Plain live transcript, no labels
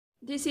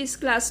This is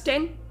class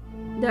 10,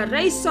 The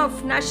Rise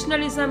of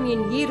Nationalism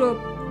in Europe,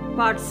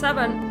 part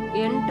 7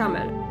 in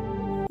Tamil.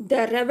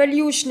 The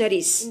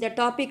Revolutionaries. இந்த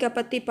டாப்பிக்கை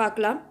பற்றி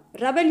பார்க்கலாம்.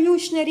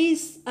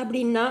 Revolutionaries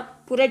அப்படின்னா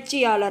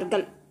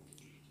புரட்சியாளர்கள்.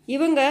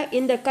 இவங்க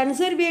இந்த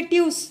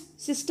கன்சர்வேட்டிவ்ஸ்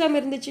சிஸ்டம்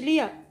இருந்துச்சு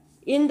இல்லையா,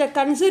 இந்த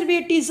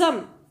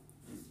கன்சர்வேட்டிசம்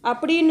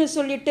அப்படின்னு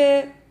சொல்லிட்டு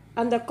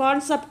அந்த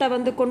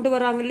கான்செப்டை கொண்டு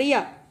வராங்க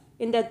இல்லையா,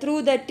 இந்த through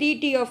the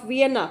treaty of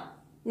Vienna.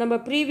 நம்ம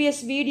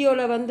ப்ரீவியஸ்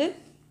வீடியோவில்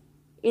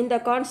இந்த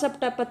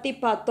கான்செப்டை பற்றி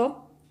பார்த்தோம்.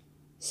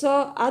 ஸோ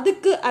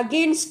அதுக்கு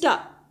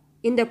அகெயின்ஸ்டாக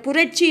இந்த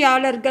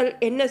புரட்சியாளர்கள்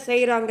என்ன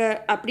செய்கிறாங்க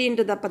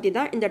அப்படின்றத பற்றி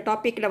தான் இந்த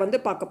டாப்பிக்கில்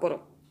பார்க்க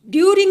போகிறோம்.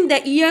 During the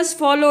years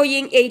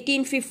following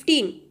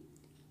 1815,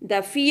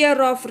 the fear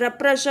of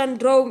repression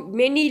drove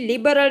many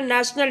liberal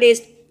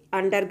nationalists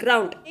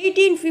underground.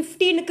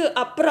 1815க்கு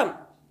அப்புறம்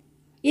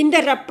இந்த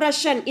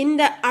ரெப்ரஷன்,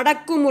 இந்த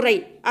அடக்குமுறை,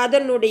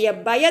 அதனுடைய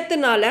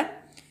பயத்தினால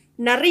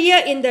நிறைய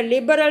இந்த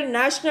லிபரல்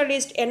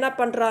நேஷ்னலிஸ்ட் என்ன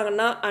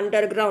பண்ணுறாங்கன்னா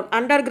அண்டர்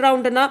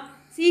கிரவுண்டுனா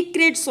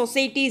சீக்ரெட்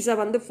சொசைட்டிஸை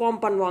ஃபார்ம்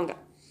பண்ணுவாங்க.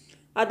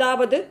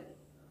 அதாவது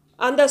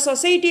அந்த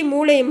சொசைட்டி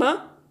மூலயமா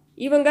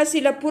இவங்க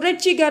சில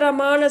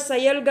புரட்சிகரமான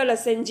செயல்களை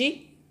செஞ்சு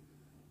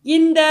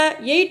இந்த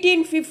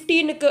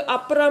 1815க்கு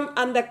அப்புறம்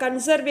அந்த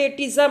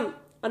கன்சர்வேட்டிசம்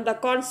அந்த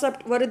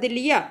கான்செப்ட் வருது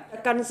இல்லையா,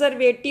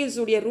 கன்சர்வேட்டிவ்ஸ்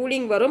உடைய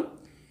ரூலிங் வரும்.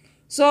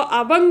 ஸோ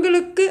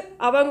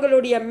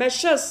அவங்களுடைய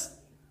மெஷர்ஸ்,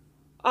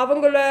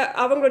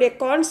 அவங்களுடைய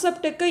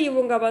கான்செப்டுக்கு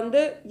இவங்க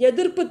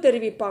எதிர்ப்பு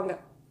தெரிவிப்பாங்க.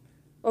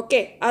 ஓகே,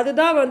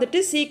 அதுதான்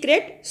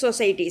secret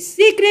societies.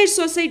 Secret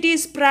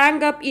societies sprang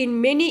up in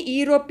many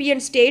European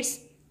states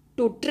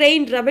to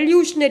train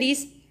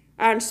revolutionaries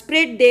and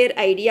spread their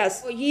ideas.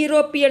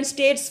 European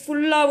states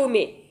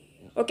ஃபுல்லாகவுமே,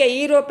 okay,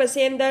 யூரோப்பை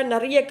சேர்ந்த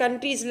நிறைய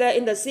கண்ட்ரீஸில்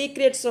இந்த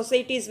சீக்ரெட்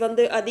சொசைட்டிஸ்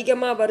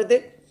அதிகமாக வருது.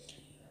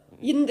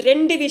 இந்த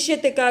ரெண்டு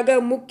விஷயத்துக்காக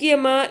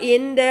முக்கியமாக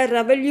எந்த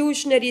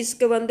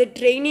ரெவல்யூஷனரிஸ்க்கு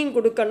ட்ரைனிங்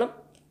கொடுக்கணும்,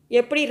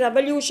 எப்படி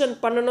ரெவல்யூஷன்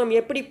பண்ணணும்,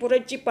 எப்படி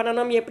புரட்சி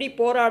பண்ணணும், எப்படி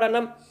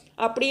போராடணும்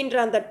அப்படின்ற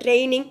அந்த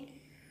ட்ரைனிங்.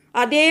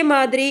 அதே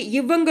மாதிரி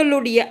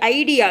இவங்களுடைய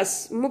ஐடியாஸ்,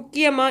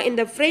 முக்கியமாக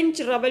இந்த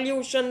ஃப்ரெஞ்சு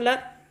ரெவல்யூஷனில்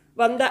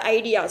வந்த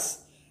ஐடியாஸ்,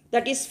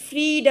 தட் இஸ்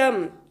ஃப்ரீடம்,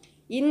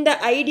 இந்த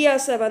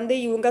ஐடியாஸை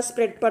இவங்க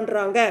ஸ்ப்ரெட்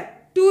பண்ணுறாங்க.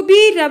 To be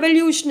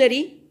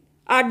revolutionary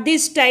at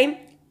this time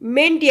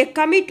meant a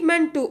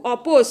commitment to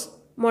oppose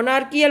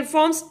monarchical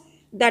forms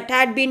that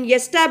had been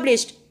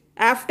established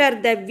after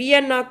the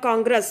Vienna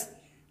Congress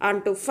and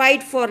to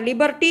fight for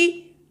liberty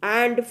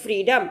and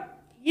freedom.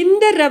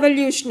 இந்த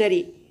revolutionary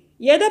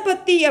எதை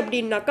பற்றி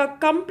அப்படின்னாக்கா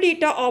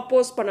கம்ப்ளீட்டாக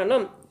ஆப்போஸ்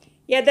பண்ணணும்.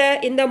 எதை?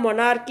 இந்த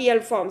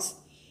மொனார்கியல் ஃபார்ம்ஸ்.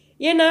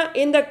 ஏன்னா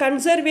இந்த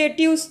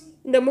கன்சர்வேட்டிவ்ஸ்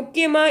இந்த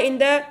முக்கியமாக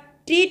இந்த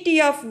ட்ரீட்டி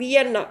ஆஃப்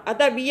வியன்னா,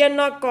 அதாவது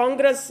வியன்னா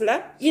காங்கிரஸில்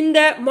இந்த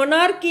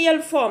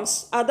மொனார்கியல் ஃபார்ம்ஸ்,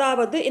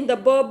 அதாவது இந்த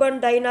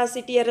பர்பன்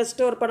டைனாசிட்டியை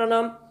ரெஸ்டோர்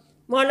பண்ணணும்,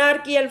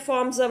 மொனார்கியல்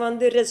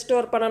ஃபார்ம்ஸை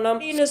ரெஸ்டோர் பண்ணணும்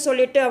அப்படின்னு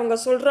சொல்லிட்டு அவங்க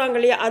சொல்கிறாங்க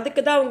இல்லையா,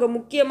 அதுக்கு தான் அவங்க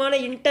முக்கியமான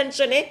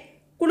இன்டென்ஷனே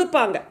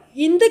கொடுப்பாங்க.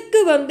 இதுக்கு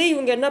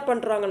இவங்க என்ன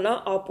பண்ணுறாங்கன்னா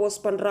ஆப்போஸ்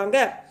பண்ணுறாங்க.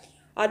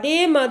 அதே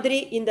மாதிரி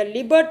இந்த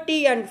லிபர்ட்டி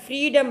அண்ட்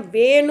ஃப்ரீடம்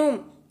வேணும்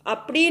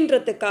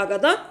அப்படின்றதுக்காக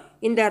தான்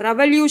இந்த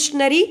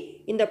ரெவல்யூஷனரி,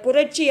 இந்த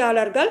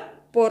புரட்சியாளர்கள்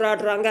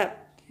போராடுறாங்க.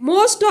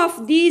 Most of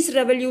these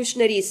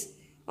revolutionaries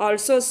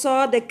also saw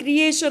the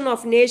creation of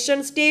nation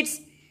states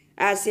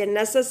as a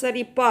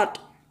necessary part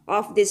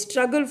of the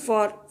struggle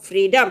for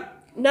freedom.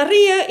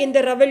 நிறைய இந்த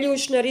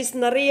ரெவல்யூஷனரிஸ்,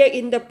 நிறைய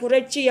இந்த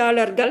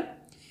புரட்சியாளர்கள்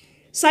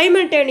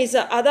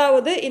சைமல்டேனியஸாக,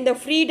 அதாவது இந்த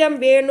ஃப்ரீடம்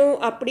வேணும்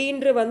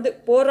அப்படின்று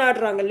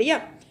போராடுறாங்க இல்லையா,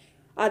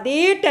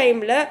 அதே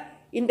டைமில்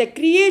இந்த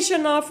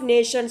கிரியேஷன் ஆஃப்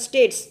நேஷன்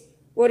ஸ்டேட்ஸ்,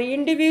 ஒரு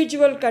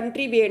இண்டிவிஜுவல்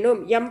கண்ட்ரி வேணும்,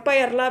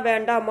 எம்பையர்லாம்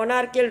வேண்டாம்,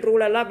 மொனார்கியல்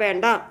ரூலெல்லாம்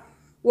வேண்டாம்,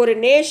 ஒரு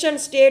நேஷன்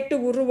ஸ்டேட்டு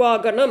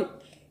உருவாகணும்,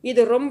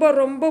 இது ரொம்ப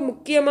ரொம்ப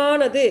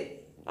முக்கியமானது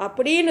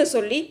அப்படின்னு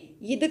சொல்லி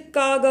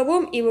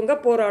இதுக்காகவும் இவங்க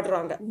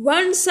போராடுறாங்க.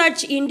 One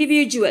such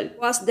individual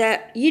was the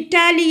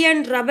Italian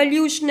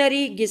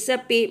revolutionary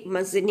Giuseppe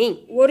Mazzini.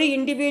 ஒரு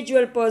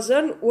இண்டிவிஜுவல்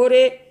பர்சன்,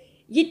 ஒரு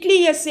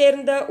இட்லியை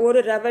சேர்ந்த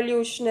ஒரு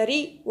ரெவல்யூஷனரி,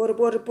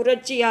 ஒரு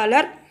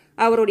புரட்சியாளர்.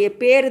 அவருடைய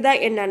பேர்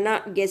தான் என்னன்னா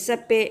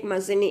கெசப்பே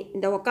மசினி.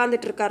 இந்த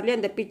உக்காந்துட்டு இருக்காருலையே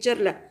அந்த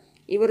பிக்சரில்,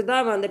 இவர்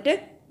தான்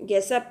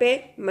கெசப்பே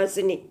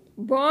Mazini.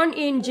 Born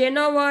in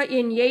Genoa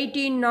in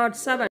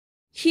 1807,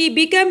 he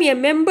became a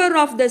member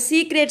of the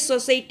secret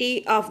society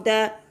of the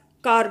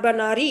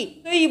Carbonari.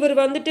 இவர்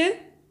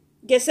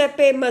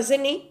கெசப்பே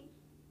மசினி,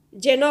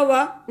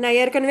 ஜெனோவா, நான்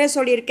ஏற்கனவே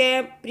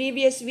சொல்லியிருக்கேன்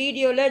ப்ரீவியஸ்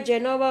வீடியோவில்,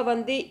 ஜெனோவா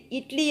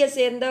இட்லியை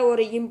சேர்ந்த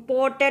ஒரு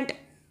இம்பார்ட்டண்ட்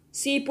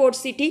சீபோர்ட்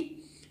சிட்டி.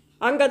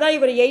 அங்கே தான்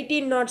இவர்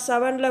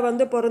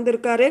 1807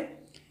 பிறந்திருக்காரு.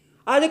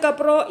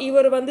 அதுக்கப்புறம்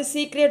இவர்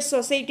சீக்ரெட்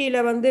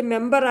சொசைட்டியில்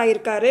மெம்பர்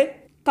ஆகியிருக்காரு.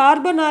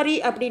 கார்பனாரி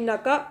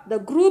அப்படின்னாக்கா த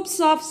groups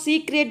of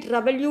secret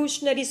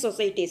revolutionary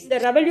societies. இந்த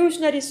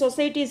ரெவல்யூஷனரி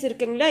சொசைட்டிஸ்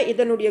இருக்குங்களா,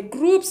 இதனுடைய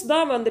குரூப்ஸ்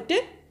தான்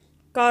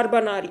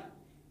கார்பனாரி.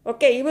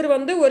 ஓகே, இவர்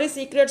ஒரு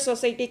சீக்ரெட்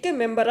சொசைட்டிக்கு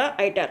மெம்பராக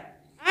ஆயிட்டார்.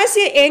 As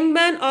a young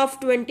man of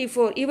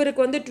 24,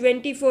 இவருக்கு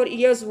 24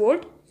 years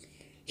old,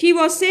 he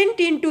was sent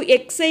into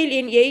exile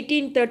in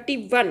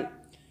 1831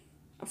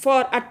 for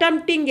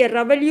attempting a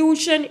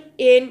revolution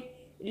in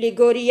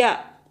Liguria.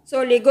 So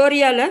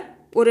லிகோரியாவில்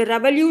ஒரு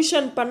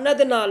ரெவல்யூஷன்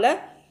பண்ணதுனால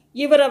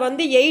இவரை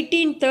வந்து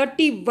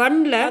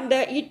 1831 அந்த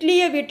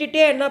இட்லியை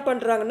விட்டுட்டே என்ன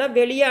பண்ணுறாங்கன்னா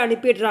வெளியே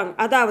அனுப்பிடுறாங்க.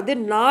 அதாவது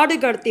நாடு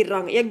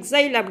கடத்திடுறாங்க.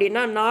 எக்ஸைல்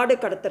அப்படின்னா நாடு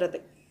கடத்துறது,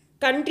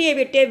 கண்ட்ரியை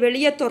விட்டே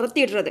வெளியே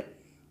துரத்திடுறது.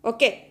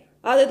 ஓகே,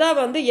 அதுதான்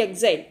வந்து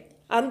எக்ஸைல்.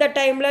 அந்த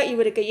டைமில்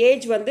இவருக்கு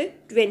ஏஜ் வந்து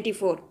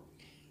 24.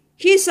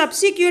 He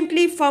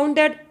subsequently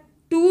founded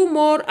 2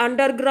 more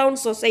underground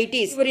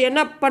societies. இவர்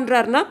என்ன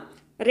பண்ணுறாருன்னா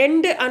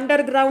 2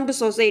 அண்டர்கிரவுண்ட்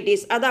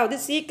சொசைட்டிஸ், அதாவது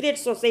சீக்ரெட்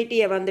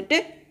சொசைட்டியை வந்துட்டு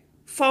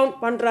ஃபவுண்ட்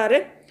பண்ணுறாரு.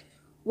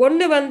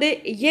 ஒன்று வந்து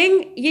young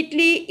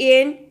idli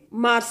in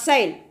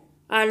மார்சைல்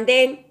and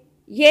then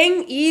young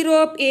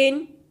Europe in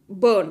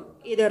burn.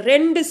 இது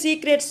 2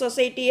 சீக்ரெட்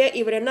சொசைட்டியை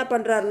இவர் என்ன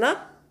பண்ணுறாருன்னா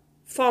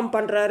ஃபார்ம்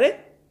பண்ணுறாரு.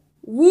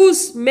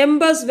 whose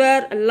members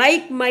were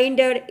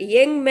like-minded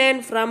young men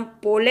from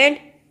Poland,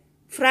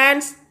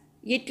 France,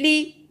 Italy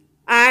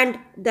and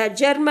the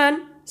German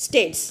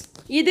states.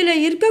 இதில்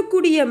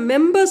இருக்கக்கூடிய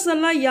மெம்பர்ஸ்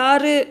எல்லாம்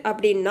யார்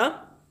அப்படின்னா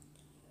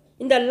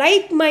இந்த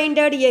லைக்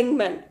மைண்டட் யங்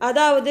மேன்,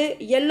 அதாவது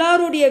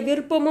எல்லாருடைய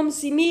விருப்பமும்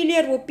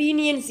சிமிலியர்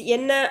ஒப்பீனியன்ஸ்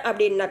என்ன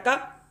அப்படின்னாக்கா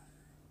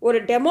ஒரு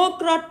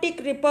டெமோக்ராட்டிக்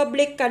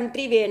ரிப்பப்ளிக்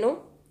கண்ட்ரி வேணும்,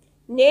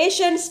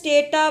 நேஷன்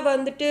ஸ்டேட்டாக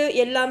வந்துட்டு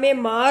எல்லாமே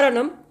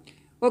மாறணும்.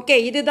 ஓகே,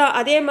 இதுதான்.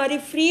 அதே மாதிரி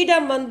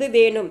ஃப்ரீடம் வந்து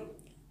வேணும்.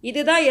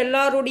 இதுதான்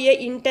எல்லாருடைய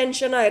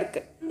இன்டென்ஷனாக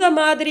இருக்குது. இந்த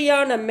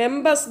மாதிரியான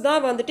மெம்பர்ஸ்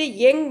தான் வந்துட்டு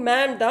யங்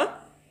மேன் தான்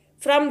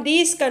ஃப்ரம்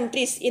தீஸ்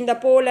கண்ட்ரிஸ், இந்த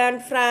போலாண்ட்,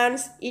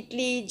 ஃப்ரான்ஸ்,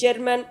 இட்லி,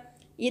 ஜெர்மன்,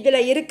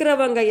 இதில்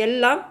இருக்கிறவங்க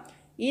எல்லாம்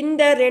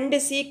இந்த 2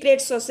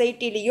 சீக்ரெட்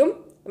சொசைட்டிலையும்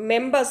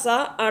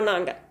மெம்பர்ஸாக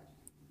ஆனாங்க.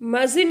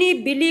 Mazini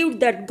believed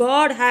that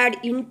God had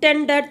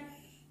intended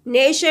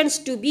nations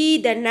to be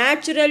the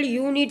natural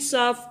units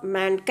of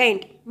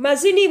mankind.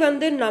 Mazini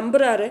வந்து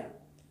நம்புறாரு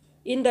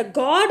இந்த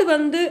காட்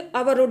வந்து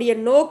அவருடைய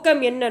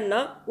நோக்கம்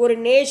என்னன்னா ஒரு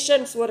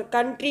நேஷன்ஸ், ஒரு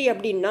கண்ட்ரி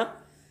அப்படின்னா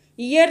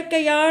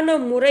இயற்கையான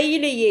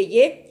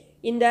முறையிலேயே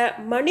இந்த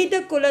மனித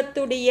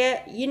குலத்துடைய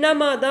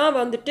இனமாக தான்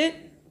வந்துட்டு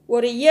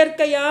ஒரு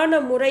இயற்கையான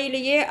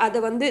முறையிலேயே அது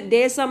வந்து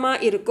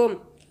தேசமாக இருக்கும்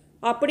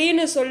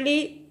அப்படின்னு சொல்லி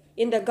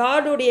இந்த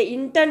காடுடைய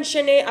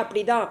இன்டென்ஷனே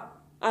அப்படிதான்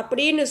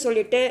அப்படின்னு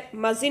சொல்லிட்டு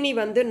மசினி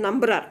வந்து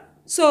நம்புகிறார்.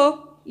 So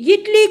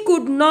idli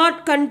could not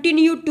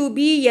continue to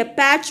be a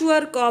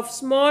patchwork of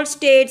small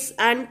states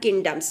and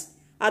kingdoms.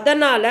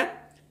 அதனால்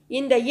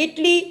இந்த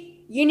இட்லி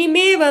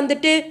இனிமே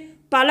வந்துட்டு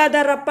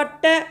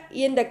பலதரப்பட்ட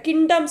இந்த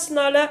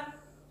கிங்டம்ஸ்னால்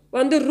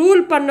வந்து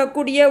ரூல்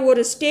பண்ணக்கூடிய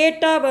ஒரு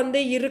ஸ்டேட்டாக வந்து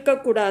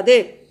இருக்கக்கூடாது.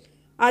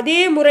 அதே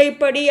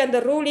முறைப்படி அந்த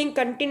ரூலிங்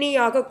கண்டினியூ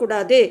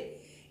ஆகக்கூடாது.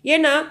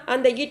 ஏன்னா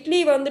அந்த இட்லி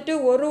வந்துட்டு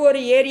ஒரு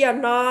area,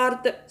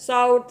 north,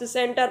 south,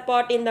 centre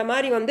part, இந்த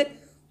மாதிரி வந்து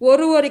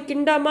ஒரு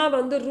கிங்டமாக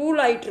வந்து ரூல்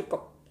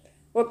ஆகிட்டுருக்கோம்.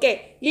 ஓகே,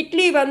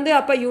 இட்லி வந்து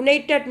அப்போ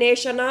யுனைடெட்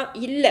நேஷனாக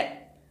இல்லை.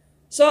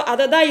 ஸோ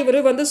அதை தான் இவர்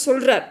வந்து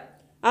சொல்கிறார்.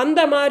 அந்த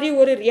மாதிரி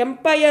ஒரு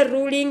எம்பையர்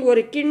ரூலிங்,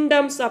 ஒரு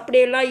கிங்டம்ஸ்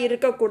அப்படியெல்லாம்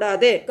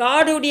இருக்கக்கூடாது.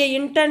 காடுடைய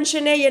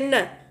இன்டென்ஷனே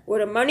என்ன,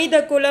 ஒரு மனித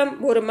குலம்,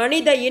 ஒரு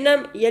மனித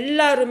இனம்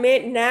எல்லாருமே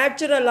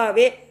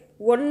நேச்சுரலாகவே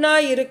ஒன்றா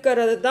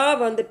இருக்கிறது தான்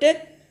வந்துட்டு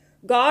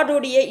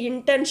காடுடைய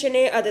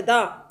இன்டென்ஷனே,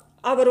 அதுதான்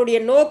அவருடைய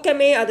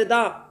நோக்கமே,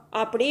 அதுதான்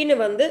அப்படின்னு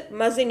வந்து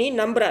Mazini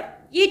நம்புறார்.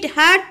 It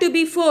had to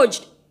be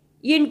ஃபோர்ஜ்ட்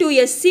into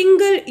a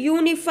single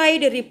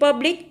unified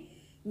republic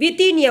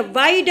within a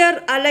wider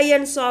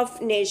alliance of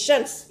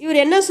nations. இவர்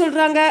என்ன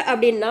சொல்கிறாங்க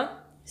அப்படின்னா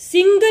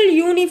சிங்கிள்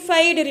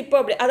யூனிஃபைடு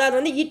ரிப்பப்ளிக், அதாவது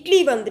வந்து இட்லி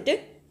வந்துட்டு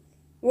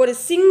ஒரு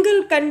சிங்கிள்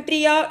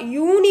கண்ட்ரியாக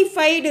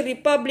யூனிஃபைடு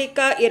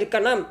ரிப்பப்ளிக்காக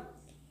இருக்கணும்.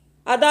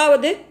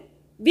 அதாவது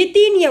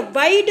within a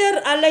wider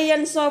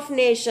alliance of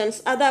nations,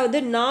 அதாவது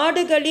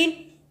நாடுகளின்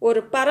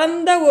ஒரு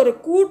பரந்த ஒரு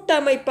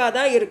கூட்டமைப்பாக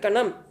தான்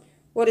இருக்கணும்,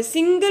 ஒரு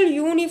சிங்கிள்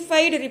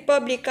யூனிஃபைடு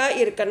ரிப்பப்ளிக்காக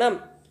இருக்கணும்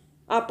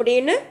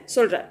அப்படின்னு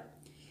சொல்கிறார்.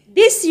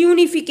 This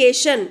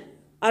unification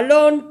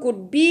alone could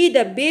be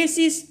the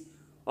basis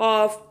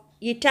of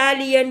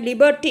Italian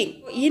liberty.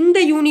 இந்த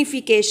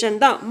யூனிஃபிகேஷன்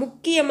தான்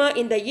முக்கியமாக,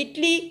 இந்த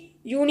இட்லி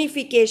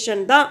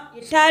யூனிஃபிகேஷன் தான்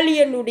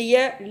இட்டாலியனுடைய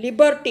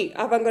லிபர்ட்டி,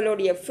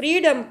 அவங்களுடைய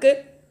ஃப்ரீடம்க்கு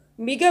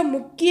மிக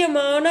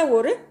முக்கியமான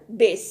ஒரு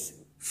base.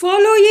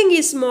 Following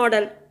is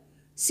model,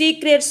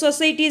 secret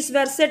societies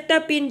where set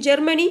up in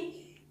Germany,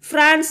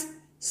 France,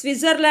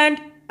 Switzerland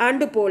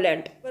and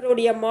Poland.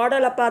 இவருடைய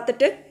மாடலை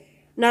பார்த்துட்டு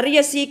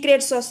நிறைய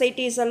சீக்ரெட்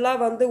சொசைட்டிஸ்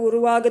எல்லாம் வந்து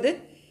உருவாகுது.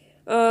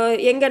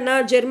 எங்கன்னா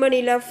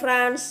ஜெர்மனியில்,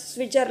 ஃப்ரான்ஸ்,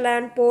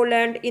 ஸ்விட்சர்லாண்ட்,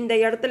 போலாண்ட், இந்த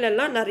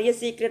இடத்துலலாம் நிறைய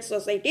சீக்ரெட்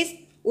சொசைட்டிஸ்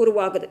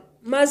உருவாகுது.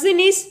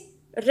 மசினிஸ்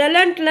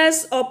relentless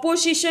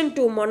opposition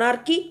to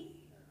monarchy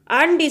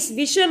and his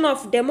vision of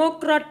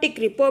democratic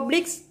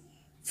republics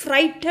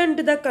frightened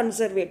the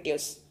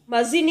conservatives.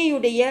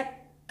 மசினியுடைய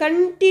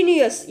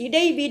continuous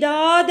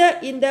இடைவிடாத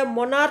இந்த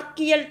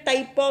மொனார்கியல்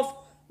டைப் ஆஃப்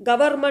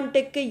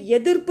கவர்மெண்ட்டுக்கு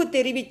எதிர்ப்பு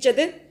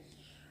தெரிவித்தது.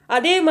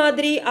 அதே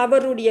மாதிரி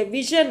அவருடைய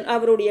விஷன்,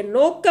 அவருடைய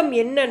நோக்கம்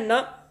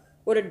என்னன்னா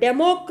ஒரு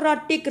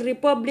டெமோக்ராட்டிக்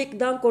ரிப்பப்ளிக்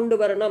தான் கொண்டு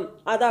வரணும்,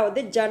 அதாவது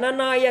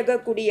ஜனநாயக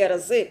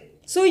குடியரசு.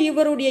 ஸோ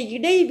இவருடைய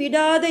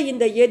இடைவிடாத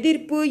இந்த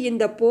எதிர்ப்பு,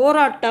 இந்த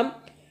போராட்டம்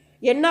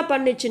என்ன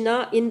பண்ணுச்சுன்னா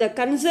இந்த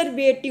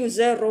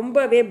கன்சர்வேட்டிவ்ஸை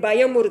ரொம்பவே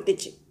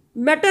பயமுறுத்துச்சு.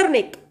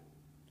 Metternich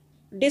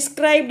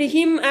described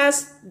him as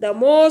the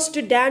most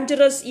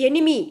dangerous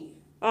enemy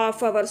of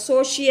our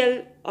social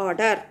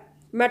order.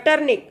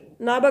 Metternich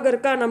ஞாபகம்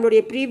இருக்கா?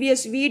 நம்மளுடைய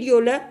ப்ரீவியஸ்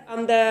வீடியோவில்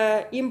அந்த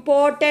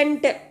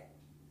இம்பார்ட்டண்ட்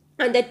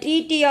அந்த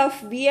ட்ரீட்டி ஆஃப்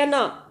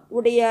வியன்னா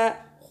உடைய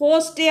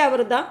ஹோஸ்டே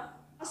அவர் தான்,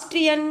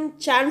 ஆஸ்ட்ரியன்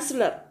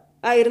சான்சலர்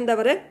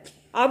இருந்தவர்.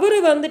 அவர்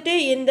வந்துட்டு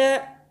இந்த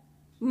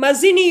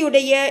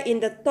மசினியுடைய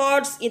இந்த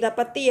தாட்ஸ் இதை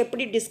பற்றி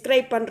எப்படி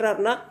டிஸ்கிரைப்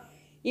பண்ணுறாருனா,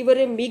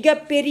 இவர்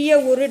மிகப்பெரிய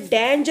ஒரு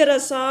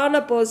டேஞ்சரஸான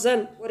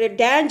பர்சன், ஒரு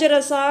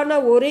டேஞ்சரஸான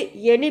ஒரு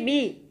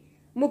எனிமி.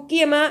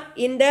 முக்கியமாக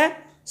இந்த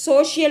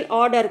சோஷியல்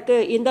ஆர்டருக்கு,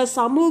 இந்த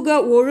சமூக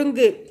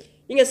ஒழுங்கு,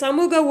 இங்கே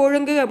சமூக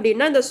ஒழுங்கு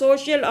அப்படின்னா இந்த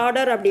சோஷியல்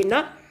ஆர்டர்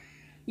அப்படின்னா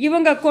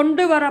இவங்க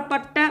கொண்டு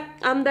வரப்பட்ட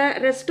அந்த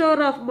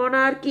ரெஸ்டோர் ஆஃப்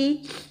மொனார்கி,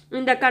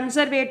 இந்த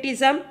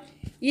கன்சர்வேட்டிசம்,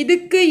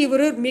 இதுக்கு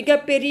இவர்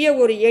மிகப்பெரிய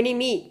ஒரு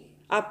எனிமி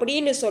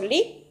அப்படின்னு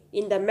சொல்லி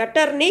இந்த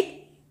மெட்டர்னிக்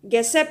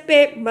கெசப்பே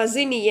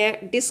மசினியை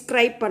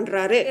டிஸ்கிரைப்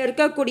பண்ணுறாரு.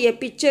 இருக்கக்கூடிய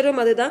பிக்சரும்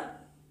அதுதான்.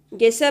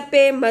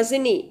 கெசப்பே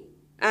Mazini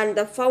and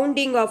the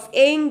founding of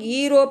young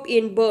Europe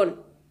in Berne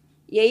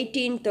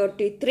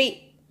 1833.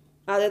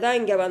 அதுதான்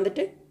இங்கே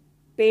வந்துட்டு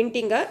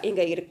பெயிண்டிங்காக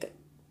இங்கே இருக்குது.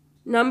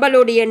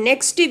 நம்மளுடைய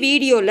நெக்ஸ்ட்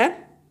வீடியோவில்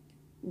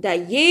the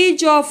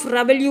age of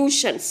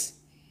revolutions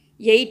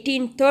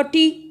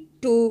 1830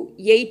 to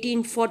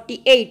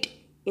 1848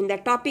 இந்த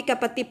டாப்பிக்கை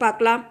பற்றி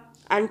பார்க்கலாம்.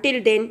 Until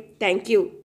then, thank you.